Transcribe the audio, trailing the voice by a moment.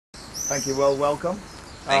Thank you. Well, welcome.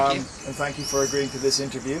 Thank you. And thank you for agreeing to this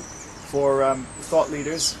interview. For thought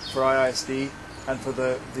leaders, for IISD, and for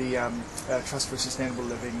the Trust for Sustainable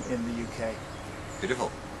Living in the UK.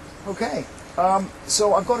 Beautiful. Okay.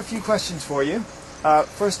 So I've got a few questions for you.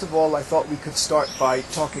 First of all, I thought we could start by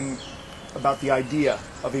talking about the idea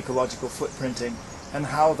of ecological footprinting and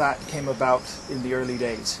how that came about in the early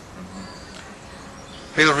days.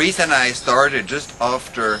 Bill Rees and I started just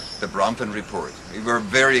after the Brompton report. We were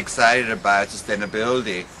very excited about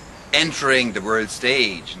sustainability entering the world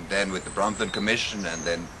stage, and then with the Brompton Commission and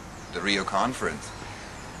then the Rio conference.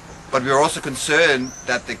 But we were also concerned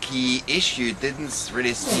that the key issue didn't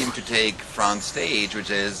really seem to take front stage, which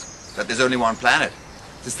is that there's only one planet.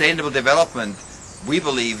 Sustainable development, we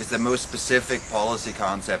believe, is the most specific policy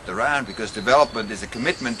concept around, because development is a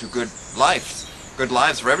commitment to good lives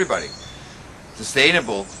for everybody.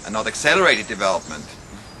 Sustainable and not accelerated development.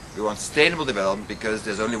 We want sustainable development because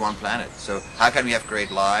there's only one planet. So how can we have great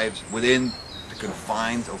lives within the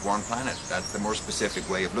confines of one planet? That's the more specific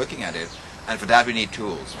way of looking at it. And for that we need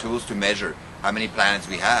tools. Tools to measure how many planets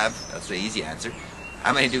we have. That's the easy answer.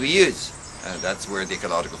 How many do we use? That's where the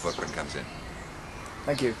ecological footprint comes in.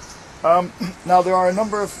 Thank you. Now there are a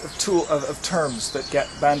number of terms that get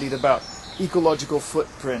bandied about. Ecological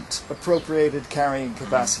footprint, appropriated carrying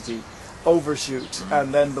capacity, overshoot,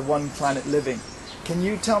 and then the one planet living. Can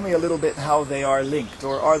you tell me a little bit how they are linked,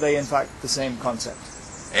 or are they in fact the same concept?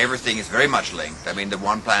 Everything is very much linked. I mean, the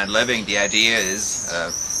one planet living, the idea is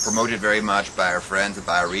promoted very much by our friends at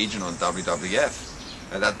Bioregional and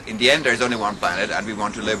WWF. That in the end there's only one planet and we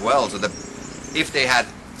want to live well. So that if they had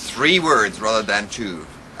 3 words rather than 2,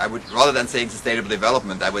 rather than saying sustainable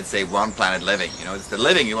development, I would say one planet living. You know, it's the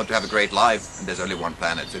living, you want to have a great life, and there's only one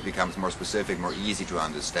planet, so it becomes more specific, more easy to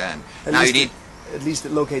understand. At least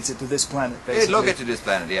it locates it to this planet, basically. It locates to this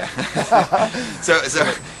planet, yeah.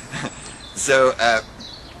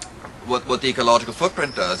 What the ecological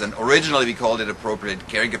footprint does, and originally we called it appropriate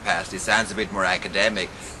carrying capacity, sounds a bit more academic,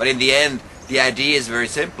 but in the end, the idea is very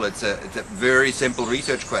simple. It's a very simple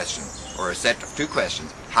research question, or a set of 2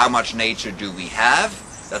 questions. How much nature do we have?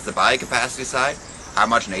 That's the biocapacity side. How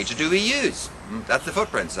much nature do we use? That's the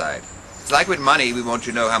footprint side. It's like with money, we want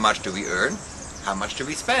to know how much do we earn, how much do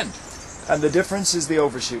we spend. And the difference is the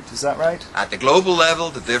overshoot, is that right? At the global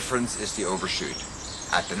level, the difference is the overshoot.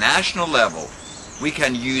 At the national level, we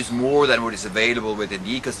can use more than what is available within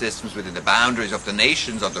the ecosystems, within the boundaries of the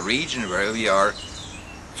nations, of the region where we are,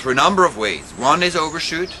 through a number of ways. One is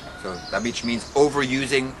overshoot, so that which means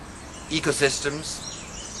overusing ecosystems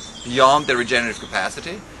beyond their regenerative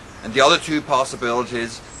capacity, and the other 2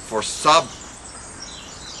 possibilities for sub-global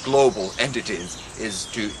entities is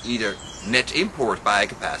to either net import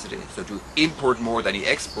biocapacity, so to import more than you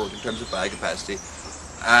export in terms of biocapacity,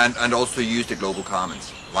 and also use the global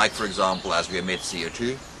commons, like for example as we emit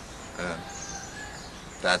CO2,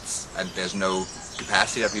 and there's no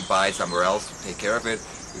capacity that we buy somewhere else to take care of it.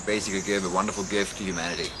 We basically give a wonderful gift to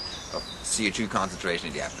humanity of CO2 concentration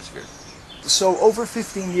in the atmosphere. So over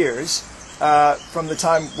 15 years, from the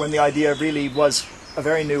time when the idea really was a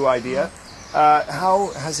very new idea, how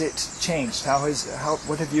has it changed?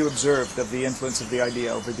 What have you observed of the influence of the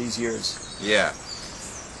idea over these years? Yeah,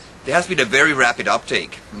 there has been a very rapid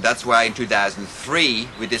uptake, and that's why in 2003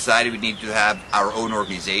 we decided we need to have our own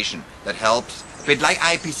organization that helps, a bit like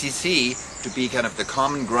IPCC, to be kind of the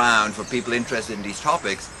common ground for people interested in these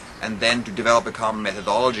topics, and then to develop a common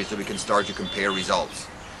methodology so we can start to compare results.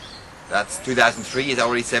 That's 2003 is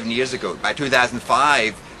already 7 years ago. By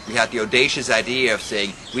 2005, we had the audacious idea of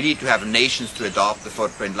saying we need to have nations to adopt the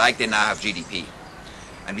footprint like they now have GDP.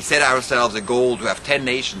 And we set ourselves a goal to have 10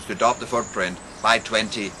 nations to adopt the footprint by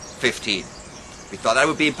 2015. We thought that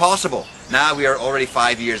would be impossible. Now we are already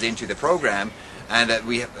 5 years into the program, and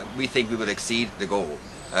we think we will exceed the goal.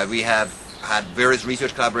 We have had various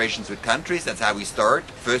research collaborations with countries. That's how we start.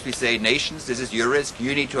 First we say, nations, this is your risk.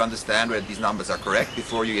 You need to understand whether these numbers are correct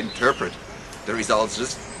before you interpret the results.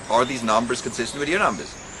 Just, are these numbers consistent with your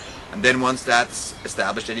numbers? And then once that's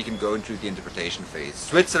established, then you can go into the interpretation phase.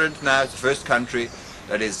 Switzerland now is the first country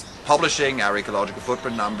that is publishing our ecological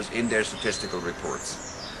footprint numbers in their statistical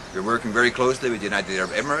reports. We're working very closely with the United Arab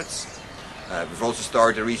Emirates. We've also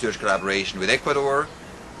started a research collaboration with Ecuador,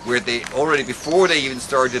 where they already, before they even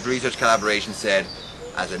started research collaboration, said,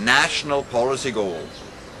 as a national policy goal,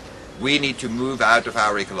 we need to move out of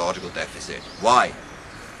our ecological deficit. Why?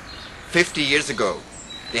 50 years ago,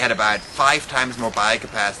 they had about 5 times more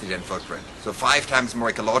biocapacity than footprint. So 5 times more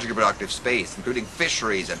ecologically productive space, including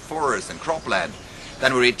fisheries and forests and cropland,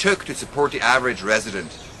 than what it took to support the average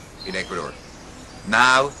resident in Ecuador.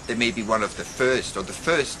 Now, they may be one of the first, or the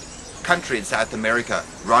first country in South America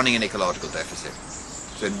running an ecological deficit.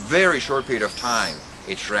 So in a very short period of time,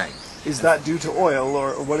 it shrank. Is that due to oil,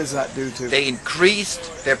 or what is that due to? They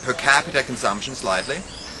increased their per capita consumption slightly.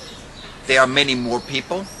 There are many more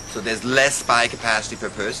people, so there's less biocapacity per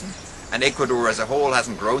person. And Ecuador as a whole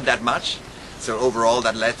hasn't grown that much. So overall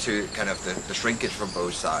that led to kind of the shrinkage from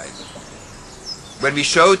both sides. When we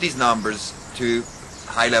showed these numbers to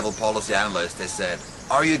high-level policy analysts, they said,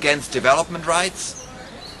 "Are you against development rights?"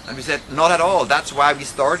 And we said, "Not at all. That's why we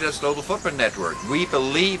started as Global Footprint Network. We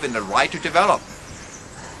believe in the right to develop."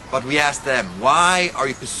 But we asked them, "Why are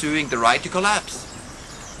you pursuing the right to collapse?"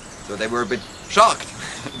 So they were a bit shocked.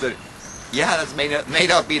 That, yeah, that may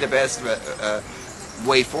not be the best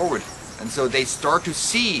way forward. And so they start to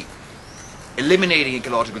see eliminating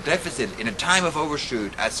ecological deficit in a time of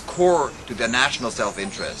overshoot as core to their national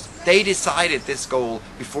self-interest. They decided this goal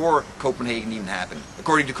before Copenhagen even happened.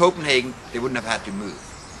 According to Copenhagen, they wouldn't have had to move.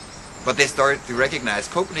 But they started to recognize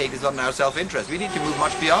Copenhagen is not in our self-interest. We need to move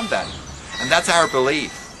much beyond that. And that's our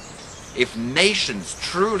belief. If nations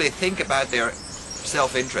truly think about their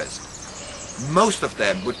self-interest, most of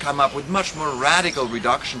them would come up with much more radical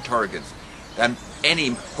reduction targets than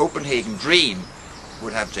any Copenhagen dream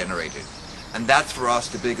would have generated. And that's for us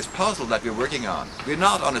the biggest puzzle that we're working on. We're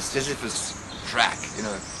not on a Sisyphus track,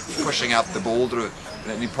 pushing up the boulder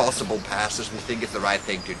in an impossible passage we think it's the right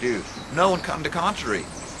thing to do. No, on the contrary.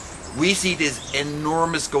 We see these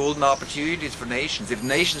enormous golden opportunities for nations. If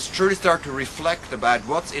nations truly start to reflect about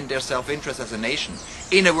what's in their self-interest as a nation,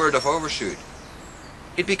 in a world of overshoot,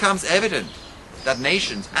 it becomes evident that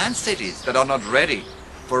nations and cities that are not ready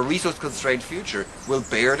for a resource-constrained future will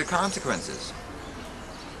bear the consequences.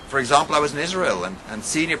 For example, I was in Israel, and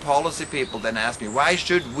senior policy people then asked me, why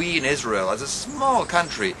should we in Israel, as a small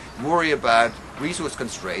country, worry about resource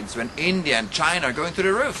constraints when India and China are going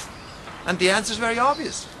through the roof? And the answer is very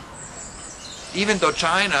obvious. Even though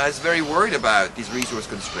China is very worried about these resource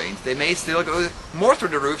constraints, they may still go more through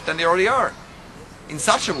the roof than they already are. In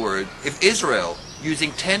such a world, if Israel,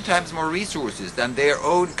 using 10 times more resources than their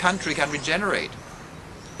own country can regenerate,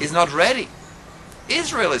 is not ready,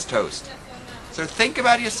 Israel is toast. So think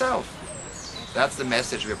about yourself. That's the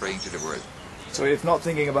message we're bringing to the world. So if not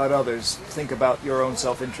thinking about others, think about your own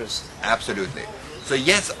self-interest. Absolutely. So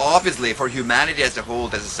yes, obviously for humanity as a whole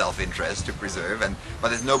there's a self-interest to preserve, but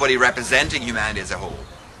there's nobody representing humanity as a whole.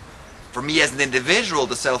 For me as an individual,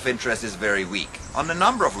 the self-interest is very weak on a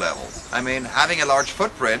number of levels. I mean, having a large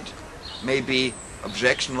footprint may be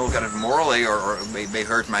objectionable kind of morally or may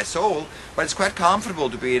hurt my soul, but it's quite comfortable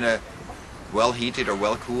to be in a well-heated or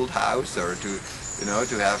well-cooled house, or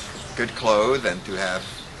to have good clothes and to have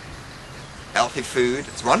healthy food.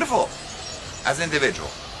 It's wonderful as an individual.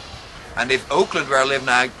 And if Oakland, where I live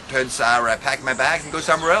now, turns sour, I pack my bags and go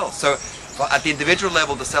somewhere else. So at the individual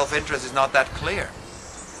level, the self-interest is not that clear.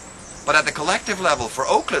 But at the collective level, for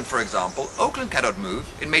Oakland, for example, Oakland cannot move.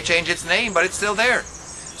 It may change its name, but it's still there.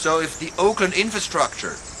 So if the Oakland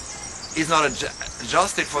infrastructure is not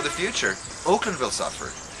adjusted for the future, Oakland will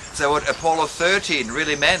suffer. So what Apollo 13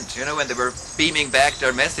 really meant, when they were beaming back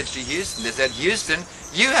their message to Houston, they said, Houston,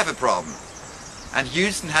 you have a problem. And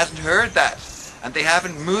Houston hasn't heard that. And they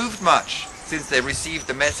haven't moved much since they received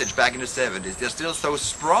the message back in the 70s. They're still so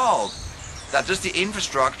sprawled that just the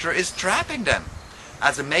infrastructure is trapping them.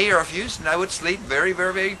 As a mayor of Houston, I would sleep very,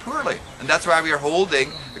 very, very poorly. And that's why we are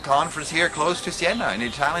holding the conference here close to Siena, in an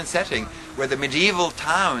Italian setting, where the medieval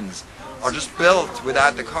towns are just built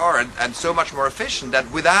without the car and so much more efficient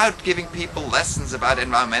that without giving people lessons about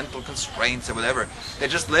environmental constraints or whatever, they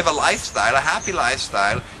just live a lifestyle, a happy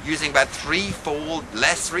lifestyle, using about threefold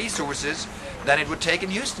less resources than it would take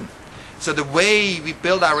in Houston. So the way we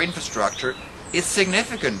build our infrastructure is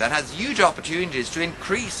significant and has huge opportunities to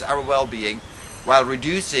increase our well-being while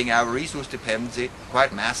reducing our resource dependency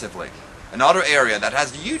quite massively. Another area that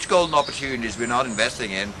has huge golden opportunities we're not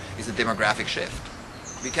investing in is the demographic shift.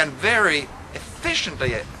 We can very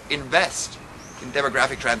efficiently invest in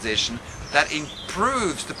demographic transition that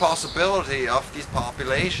improves the possibility of these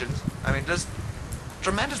populations, just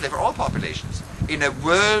tremendously for all populations. In a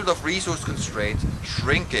world of resource constraints,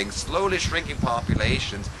 slowly shrinking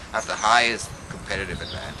populations have the highest competitive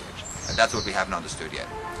advantage. And that's what we haven't understood yet.